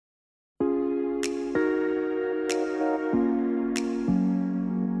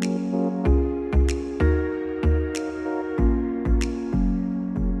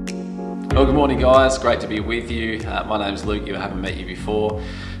Well, good morning, guys. Great to be with you. My name's Luke. If I haven't met you before,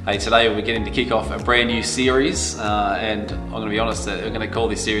 today we're getting to kick off a brand new series, and I'm going to be honest that we're going to call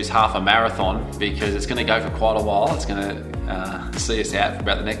this series Half a Marathon because it's going to go for quite a while. It's going to see us out for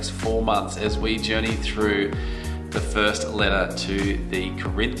about the next 4 months as we journey through the first letter to the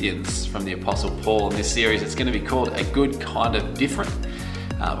Corinthians from the Apostle Paul. In this series, it's going to be called A Good Kind of Different,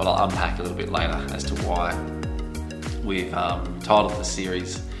 but I'll unpack a little bit later as to why we've titled the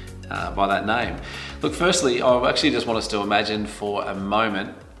series by that name. Look, firstly, I actually just want us to imagine for a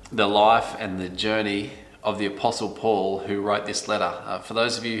moment the life and the journey of the Apostle Paul who wrote this letter. For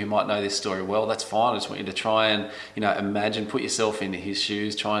those of you who might know this story well, that's fine. I just want you to try and imagine, put yourself into his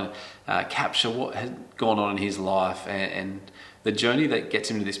shoes, try and capture what had gone on in his life and the journey that gets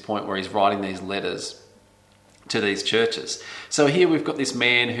him to this point where he's writing these letters to these churches. So here we've got this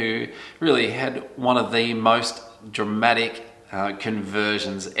man who really had one of the most dramatic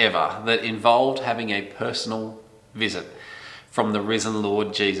conversions ever that involved having a personal visit from the risen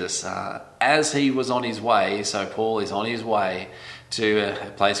Lord Jesus. As he was on his way, so Paul is on his way to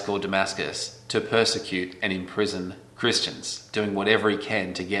a place called Damascus to persecute and imprison Christians, doing whatever he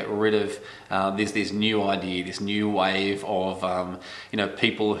can to get rid of this new idea, this new wave of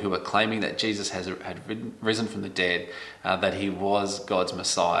people who are claiming that Jesus had risen from the dead, that he was God's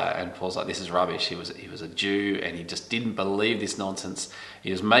Messiah. And Paul's like, this is rubbish. He was a Jew and he just didn't believe this nonsense.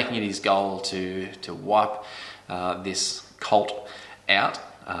 He was making it his goal to wipe this cult out,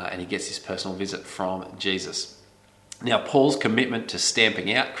 and he gets his personal visit from Jesus. Now, Paul's commitment to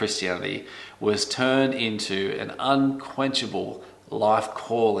stamping out Christianity was turned into an unquenchable life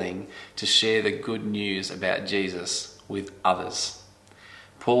calling to share the good news about Jesus with others.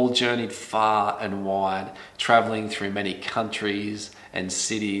 Paul journeyed far and wide, traveling through many countries and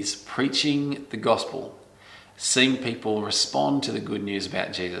cities, preaching the gospel, seeing people respond to the good news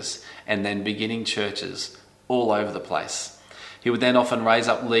about Jesus, and then beginning churches all over the place. He would then often raise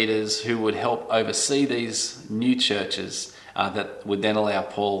up leaders who would help oversee these new churches that would then allow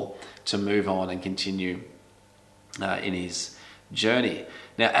Paul to move on and continue in his journey.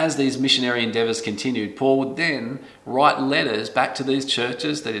 Now, as these missionary endeavours continued, Paul would then write letters back to these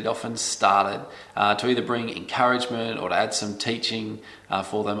churches that he'd often started to either bring encouragement or to add some teaching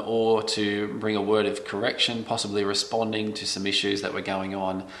for them, or to bring a word of correction, possibly responding to some issues that were going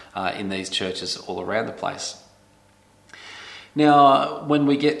on in these churches all around the place. Now, when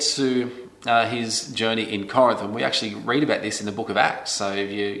we get to his journey in Corinth, and we actually read about this in the book of Acts. So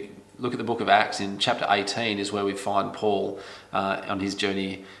if you look at the book of Acts, in chapter 18 is where we find Paul on his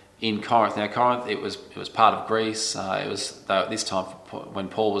journey in Corinth. Now, Corinth, it was part of Greece. It was, though at this time when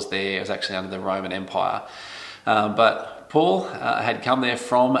Paul was there, it was actually under the Roman Empire. But Paul had come there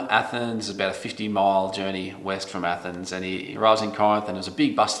from Athens, about a 50-mile journey west from Athens, and he arrives in Corinth, and it was a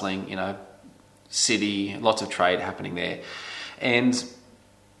big bustling, city, lots of trade happening there. And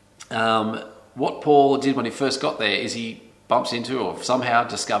what Paul did when he first got there is he bumps into or somehow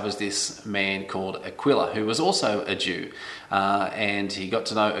discovers this man called Aquila, who was also a Jew. And he got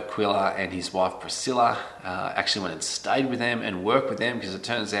to know Aquila and his wife Priscilla, actually went and stayed with them and worked with them, because it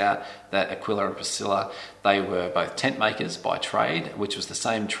turns out that Aquila and Priscilla, they were both tent makers by trade, which was the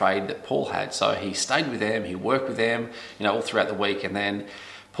same trade that Paul had. So he stayed with them, he worked with them, all throughout the week. And then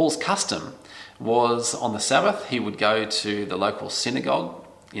Paul's custom was on the Sabbath, he would go to the local synagogue,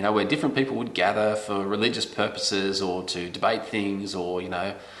 where different people would gather for religious purposes or to debate things or,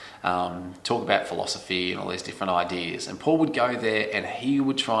 talk about philosophy and all these different ideas. And Paul would go there and he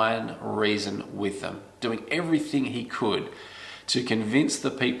would try and reason with them, doing everything he could to convince the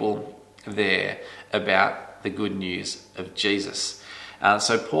people there about the good news of Jesus.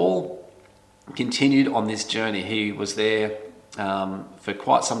 So Paul continued on this journey. He was there for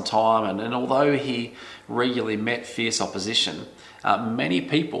quite some time, and although he regularly met fierce opposition, many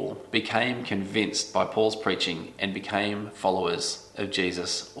people became convinced by Paul's preaching and became followers of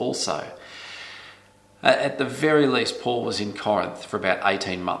Jesus also. At the very least, Paul was in Corinth for about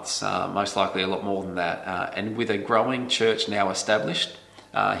 18 months, most likely a lot more than that, and with a growing church now established,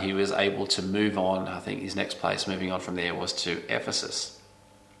 he was able to move on. I think his next place moving on from there was to Ephesus.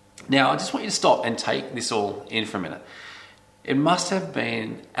 Now, I just want you to stop and take this all in for a minute. It must have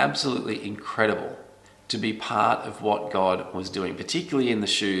been absolutely incredible to be part of what God was doing, particularly in the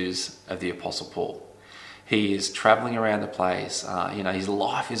shoes of the Apostle Paul. He is traveling around the place. His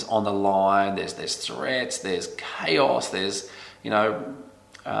life is on the line. There's threats, there's chaos, there's,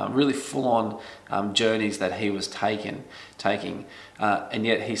 really full-on journeys that he was taking. And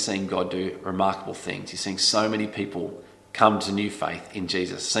yet he's seeing God do remarkable things. He's seeing so many people come to new faith in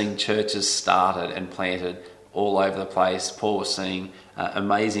Jesus, seeing churches started and planted all over the place. Paul was seeing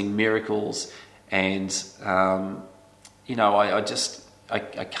amazing miracles, and I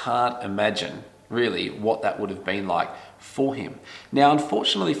can't imagine really what that would have been like for him. Now,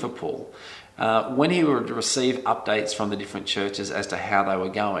 unfortunately for Paul, when he would receive updates from the different churches as to how they were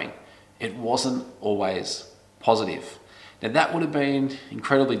going, it wasn't always positive. Now, that would have been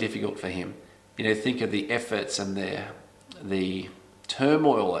incredibly difficult for him. Think of the efforts and the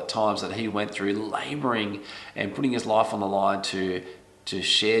turmoil at times that he went through, labouring and putting his life on the line to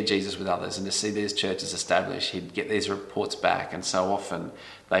share Jesus with others and to see these churches established. He'd get these reports back, and so often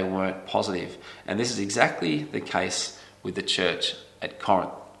they weren't positive. And this is exactly the case with the church at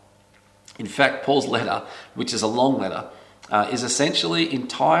Corinth. In fact, Paul's letter, which is a long letter, is essentially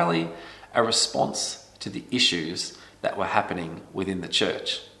entirely a response to the issues that were happening within the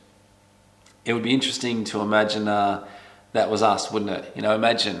church. It would be interesting to imagine that was us, wouldn't it?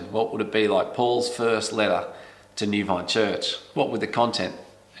 Imagine what would it be like Paul's first letter to New Vine Church. What would the content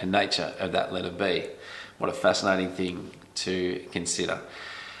and nature of that letter be? What a fascinating thing to consider.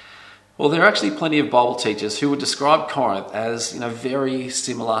 Well, there are actually plenty of Bible teachers who would describe Corinth as, very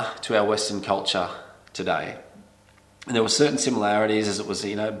similar to our Western culture today. And there were certain similarities, as it was,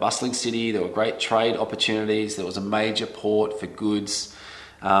 a bustling city. There were great trade opportunities. There was a major port for goods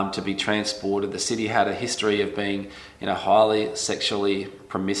to be transported. The city had a history of being, highly sexually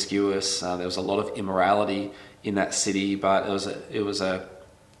promiscuous. There was a lot of immorality in that city, but it was a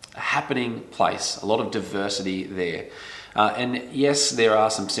happening place. A lot of diversity there. And yes, there are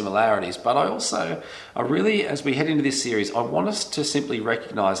some similarities, but I really, as we head into this series, I want us to simply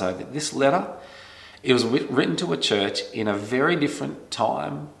recognise that this letter, it was written to a church in a very different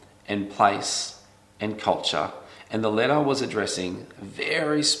time and place and culture, and the letter was addressing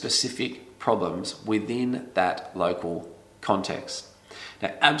very specific problems within that local context.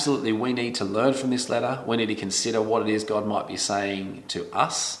 Now, absolutely, we need to learn from this letter. We need to consider what it is God might be saying to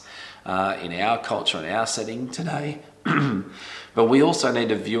us in our culture and our setting today. But we also need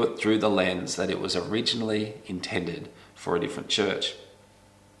to view it through the lens that it was originally intended for a different church.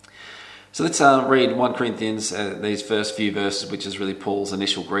 So let's read 1 Corinthians, these first few verses, which is really Paul's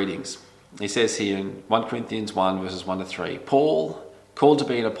initial greetings. He says here in 1 Corinthians 1 verses 1 to 3, Paul, called to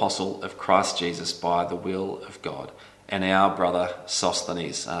be an apostle of Christ Jesus by the will of God, and our brother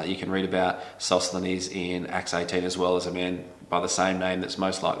Sosthenes. You can read about Sosthenes in Acts 18 as well, as a man by the same name that's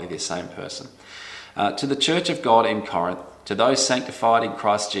most likely the same person. To the church of God in Corinth, to those sanctified in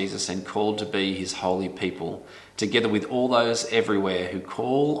Christ Jesus and called to be his holy people, together with all those everywhere who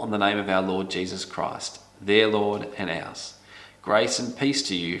call on the name of our Lord Jesus Christ, their Lord and ours. Grace and peace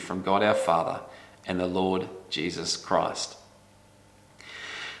to you from God our Father and the Lord Jesus Christ.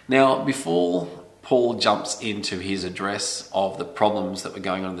 Now, before Paul jumps into his address of the problems that were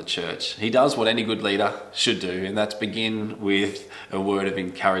going on in the church, he does what any good leader should do, and that's begin with a word of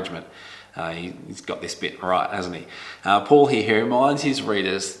encouragement. He's got this bit right, hasn't he? Paul here reminds his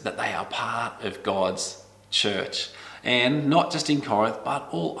readers that they are part of God's church. And not just in Corinth, but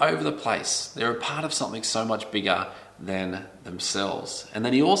all over the place. They're a part of something so much bigger than themselves. And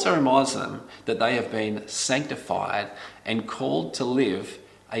then he also reminds them that they have been sanctified and called to live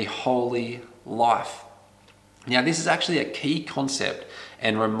a holy life. Now, this is actually a key concept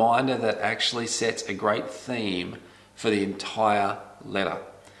and reminder that actually sets a great theme for the entire letter.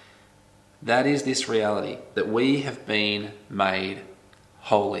 That is this reality that we have been made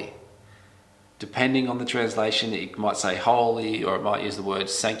holy. Depending on the translation, it might say holy, or it might use the word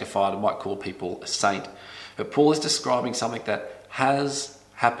sanctified. It might call people a saint. But Paul is describing something that has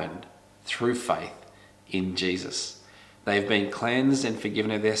happened through faith in Jesus. They've been cleansed and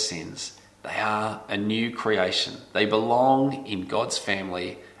forgiven of their sins. They are a new creation. They belong in God's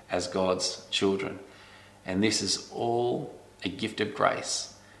family as God's children. And this is all a gift of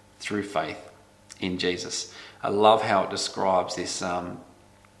grace through faith in Jesus. I love how it describes this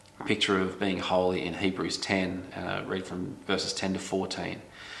picture of being holy in Hebrews 10, and I read from verses 10 to 14. It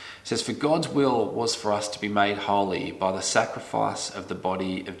says, "For God's will was for us to be made holy by the sacrifice of the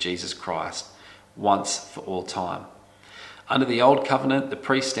body of Jesus Christ once for all time. Under the old covenant, the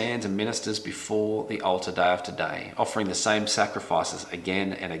priest stands and ministers before the altar day after day, offering the same sacrifices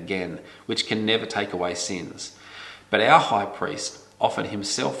again and again, which can never take away sins. But our high priest offered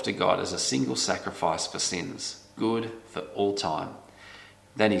himself to God as a single sacrifice for sins, good for all time.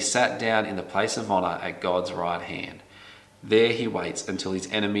 Then he sat down in the place of honour at God's right hand. There he waits until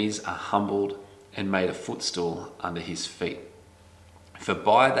his enemies are humbled and made a footstool under his feet. For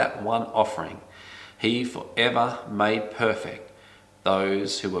by that one offering, he forever made perfect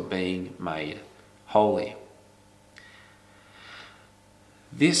those who were being made holy."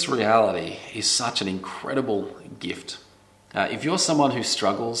 This reality is such an incredible gift. If you're someone who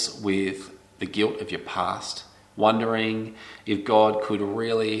struggles with the guilt of your past, wondering if God could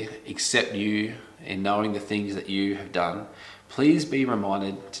really accept you in knowing the things that you have done, please be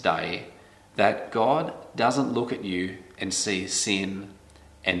reminded today that God doesn't look at you and see sin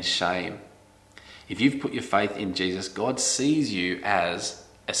and shame. If you've put your faith in Jesus, God sees you as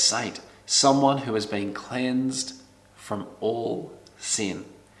a saint, someone who has been cleansed from all sin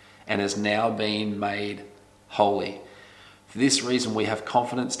and has now been made holy. For this reason, we have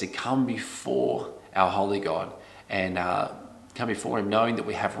confidence to come before our holy God and come before him knowing that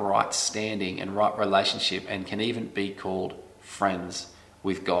we have right standing and right relationship and can even be called friends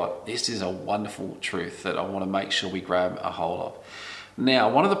with God. This is a wonderful truth that I want to make sure we grab a hold of. Now,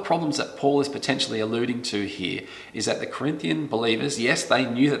 one of the problems that Paul is potentially alluding to here is that the Corinthian believers, yes, they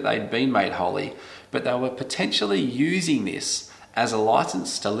knew that they'd been made holy, but they were potentially using this as a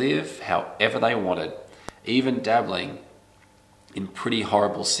license to live however they wanted, even dabbling in pretty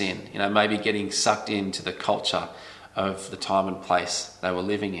horrible sin, maybe getting sucked into the culture of the time and place they were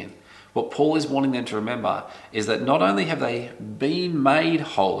living in. What Paul is wanting them to remember is that not only have they been made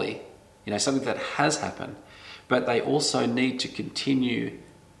holy, something that has happened, but they also need to continue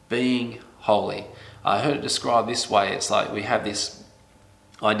being holy. I heard it described this way. It's like we have this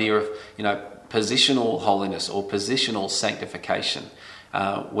idea of, positional holiness or positional sanctification.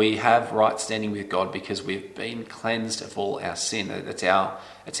 We have right standing with God because we've been cleansed of all our sin. It's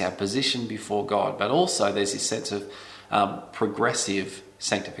our position before God. But also there's this sense of progressive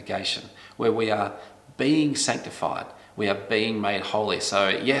sanctification where we are being sanctified. We are being made holy. So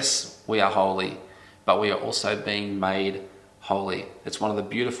yes, we are holy, but we are also being made holy. It's one of the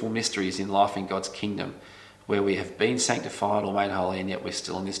beautiful mysteries in life in God's kingdom, where we have been sanctified or made holy, and yet we're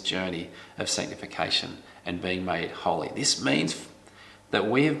still on this journey of sanctification and being made holy. This means that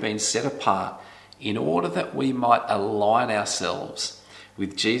we have been set apart in order that we might align ourselves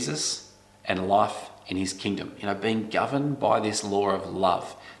with Jesus and life in his kingdom, being governed by this law of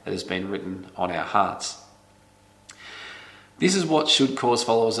love that has been written on our hearts. This is what should cause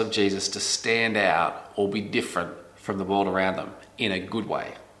followers of Jesus to stand out or be different from the world around them in a good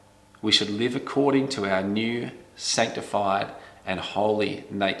way. We should live according to our new, sanctified and holy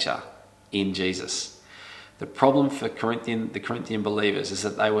nature in Jesus. The problem for the Corinthian believers is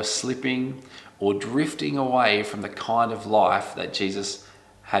that they were slipping or drifting away from the kind of life that Jesus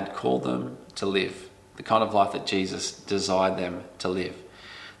had called them to live, the kind of life that Jesus desired them to live.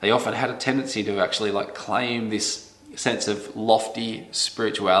 They often had a tendency to actually claim this sense of lofty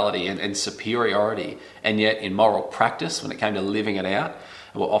spirituality and superiority, and yet in moral practice, when it came to living it out,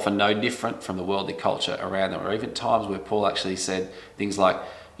 were often no different from the worldly culture around them, or even times where Paul actually said things like,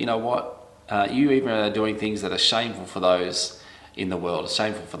 you even are doing things that are shameful for those in the world,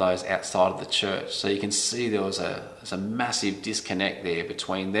 shameful for those outside of the church. So you can see there's a massive disconnect there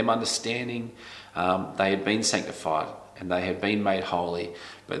between them understanding they had been sanctified and they had been made holy,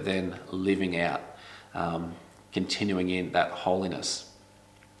 but then living out, continuing in that holiness.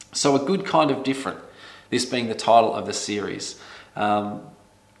 So a good kind of different, this being the title of the series.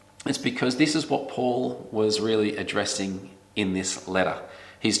 It's because this is what Paul was really addressing in this letter.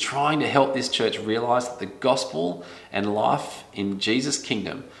 He's trying to help this church realize that the gospel and life in Jesus'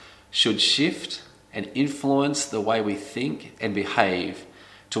 kingdom should shift and influence the way we think and behave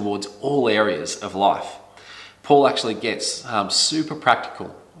towards all areas of life. Paul actually gets super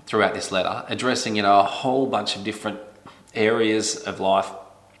practical throughout this letter, addressing a whole bunch of different areas of life.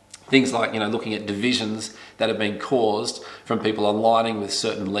 Things like, looking at divisions that have been caused from people aligning with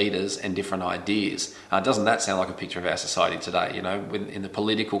certain leaders and different ideas. Doesn't that sound like a picture of our society today? In the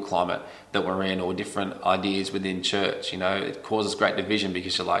political climate that we're in, or different ideas within church, it causes great division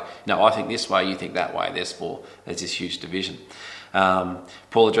because you're like, no, I think this way, you think that way. There's this huge division.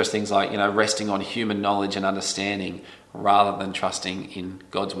 Paul addressed things like, resting on human knowledge and understanding rather than trusting in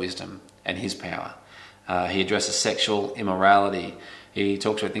God's wisdom and his power. He addresses sexual immorality. He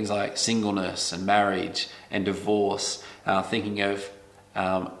talks about things like singleness and marriage and divorce, thinking of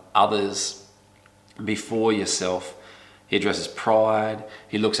others before yourself. He addresses pride.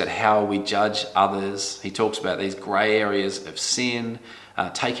 He looks at how we judge others. He talks about these grey areas of sin,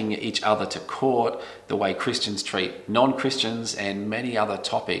 taking each other to court, the way Christians treat non-Christians, and many other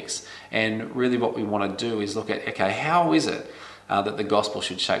topics. And really what we want to do is look at, okay, how is it that the gospel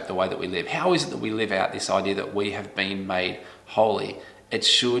should shape the way that we live? How is it that we live out this idea that we have been made holy? It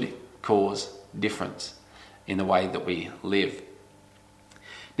should cause difference in the way that we live.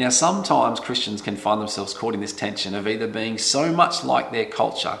 Now, sometimes Christians can find themselves caught in this tension of either being so much like their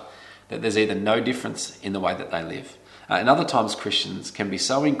culture that there's either no difference in the way that they live. And other times Christians can be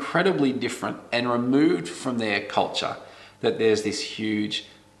so incredibly different and removed from their culture that there's this huge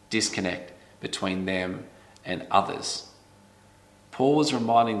disconnect between them and others. Paul was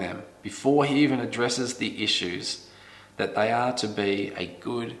reminding them, before he even addresses the issues, that they are to be a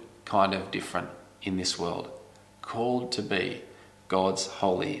good kind of different in this world, called to be God's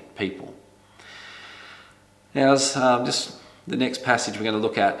holy people. Now, just the next passage we're going to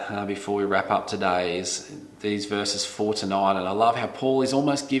look at before we wrap up today is these verses 4 to 9. And I love how Paul is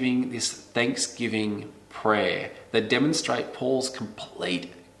almost giving this thanksgiving prayer that demonstrate Paul's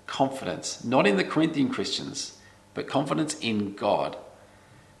complete confidence, not in the Corinthian Christians, but confidence in God,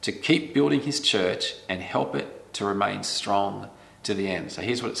 to keep building his church and help it to remain strong to the end. So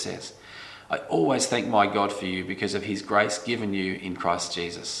here's what it says. I always thank my God for you because of his grace given you in Christ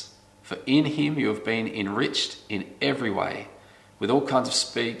Jesus. For in him you have been enriched in every way, with all kinds of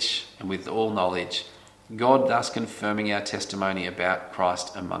speech and with all knowledge, God thus confirming our testimony about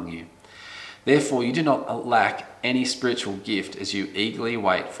Christ among you. Therefore you do not lack any spiritual gift as you eagerly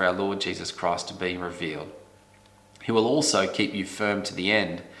wait for our Lord Jesus Christ to be revealed. He will also keep you firm to the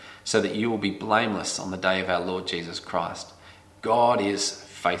end, so that you will be blameless on the day of our Lord Jesus Christ. God is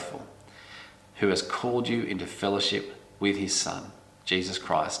faithful, who has called you into fellowship with his Son, Jesus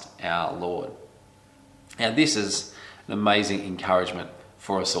Christ, our Lord. Now, this is an amazing encouragement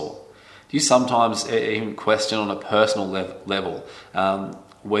for us all. Do you sometimes even question on a personal level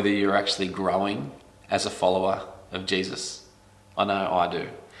whether you're actually growing as a follower of Jesus? I know I do.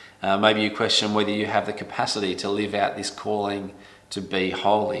 Maybe you question whether you have the capacity to live out this calling to be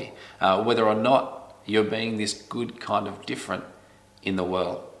holy, whether or not you're being this good kind of different in the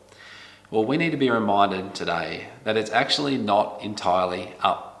world. Well, we need to be reminded today that it's actually not entirely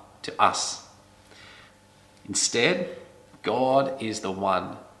up to us. Instead, God is the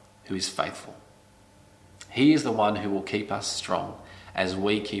one who is faithful. He is the one who will keep us strong as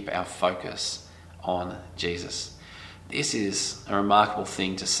we keep our focus on Jesus. This is a remarkable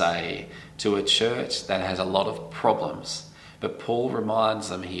thing to say to a church that has a lot of problems. But Paul reminds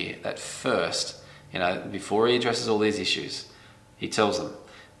them here that first, before he addresses all these issues, he tells them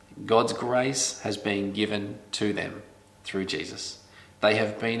God's grace has been given to them through Jesus. They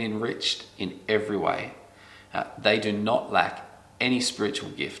have been enriched in every way. They do not lack any spiritual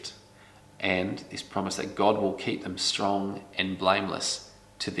gift. And this promise that God will keep them strong and blameless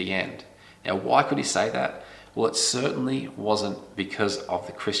to the end. Now, why could he say that? Well, it certainly wasn't because of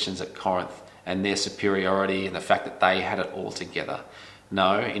the Christians at Corinth and their superiority and the fact that they had it all together.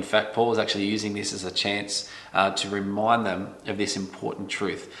 No, in fact, Paul was actually using this as a chance to remind them of this important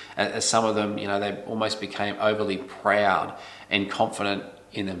truth. As some of them, they almost became overly proud and confident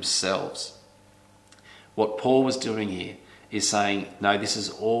in themselves. What Paul was doing here is saying, no, this is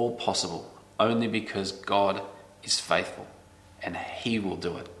all possible only because God is faithful and he will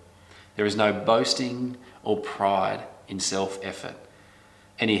do it. There is no boasting or pride in self-effort.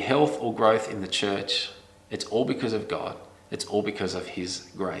 Any health or growth in the church, it's all because of God. It's all because of his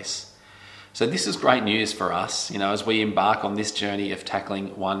grace. So this is great news for us, as we embark on this journey of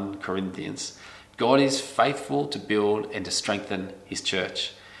tackling 1 Corinthians. God is faithful to build and to strengthen his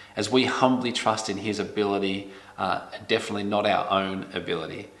church as we humbly trust in his ability, definitely not our own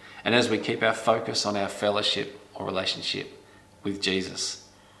ability. And as we keep our focus on our fellowship or relationship with Jesus.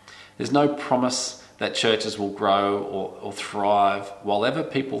 There's no promise that churches will grow or thrive while ever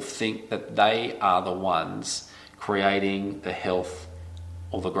people think that they are the ones creating the health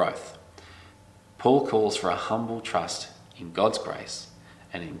or the growth. Paul calls for a humble trust in God's grace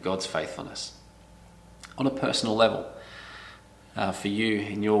and in God's faithfulness. On a personal level, for you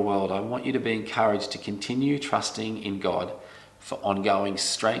in your world, I want you to be encouraged to continue trusting in God for ongoing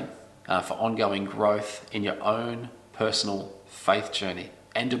strength, for ongoing growth in your own personal faith journey,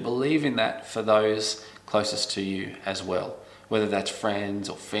 and to believe in that for those closest to you as well, whether that's friends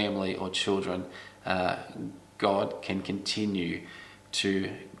or family or children. God can continue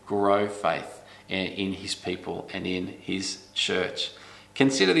to grow faith in his people and in his church.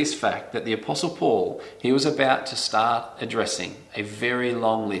 Consider this fact that the Apostle Paul, he was about to start addressing a very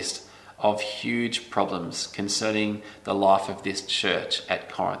long list of huge problems concerning the life of this church at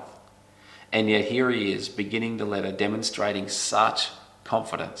Corinth. And yet here he is beginning the letter demonstrating such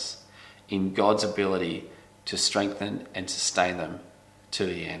confidence in God's ability to strengthen and sustain them to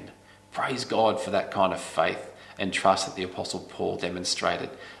the end. Praise God for that kind of faith and trust that the Apostle Paul demonstrated.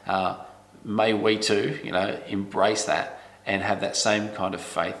 May we too, embrace that and have that same kind of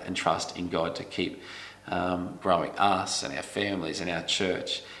faith and trust in God to keep growing us and our families and our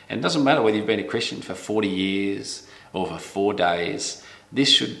church. And it doesn't matter whether you've been a Christian for 40 years or for 4 days. This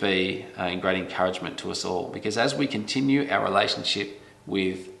should be a great encouragement to us all, because as we continue our relationship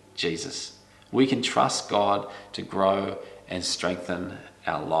with Jesus, we can trust God to grow and strengthen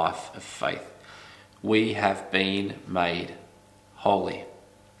our life of faith. We have been made holy.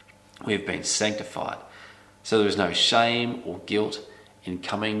 We have been sanctified. So there is no shame or guilt in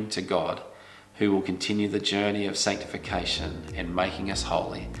coming to God, who will continue the journey of sanctification and making us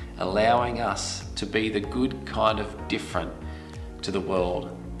holy, allowing us to be the good kind of different to the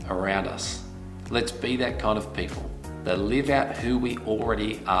world around us. Let's be that kind of people that live out who we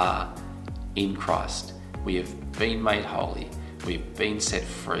already are in Christ. We have been made holy. We've been set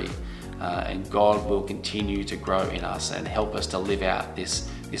free. And God will continue to grow in us and help us to live out this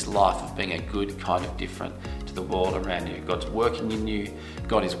life of being a good kind of different to the world around you. God's working in you.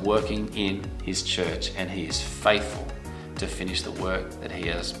 God is working in His church, and He is faithful to finish the work that He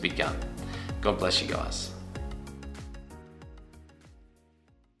has begun. God bless you guys.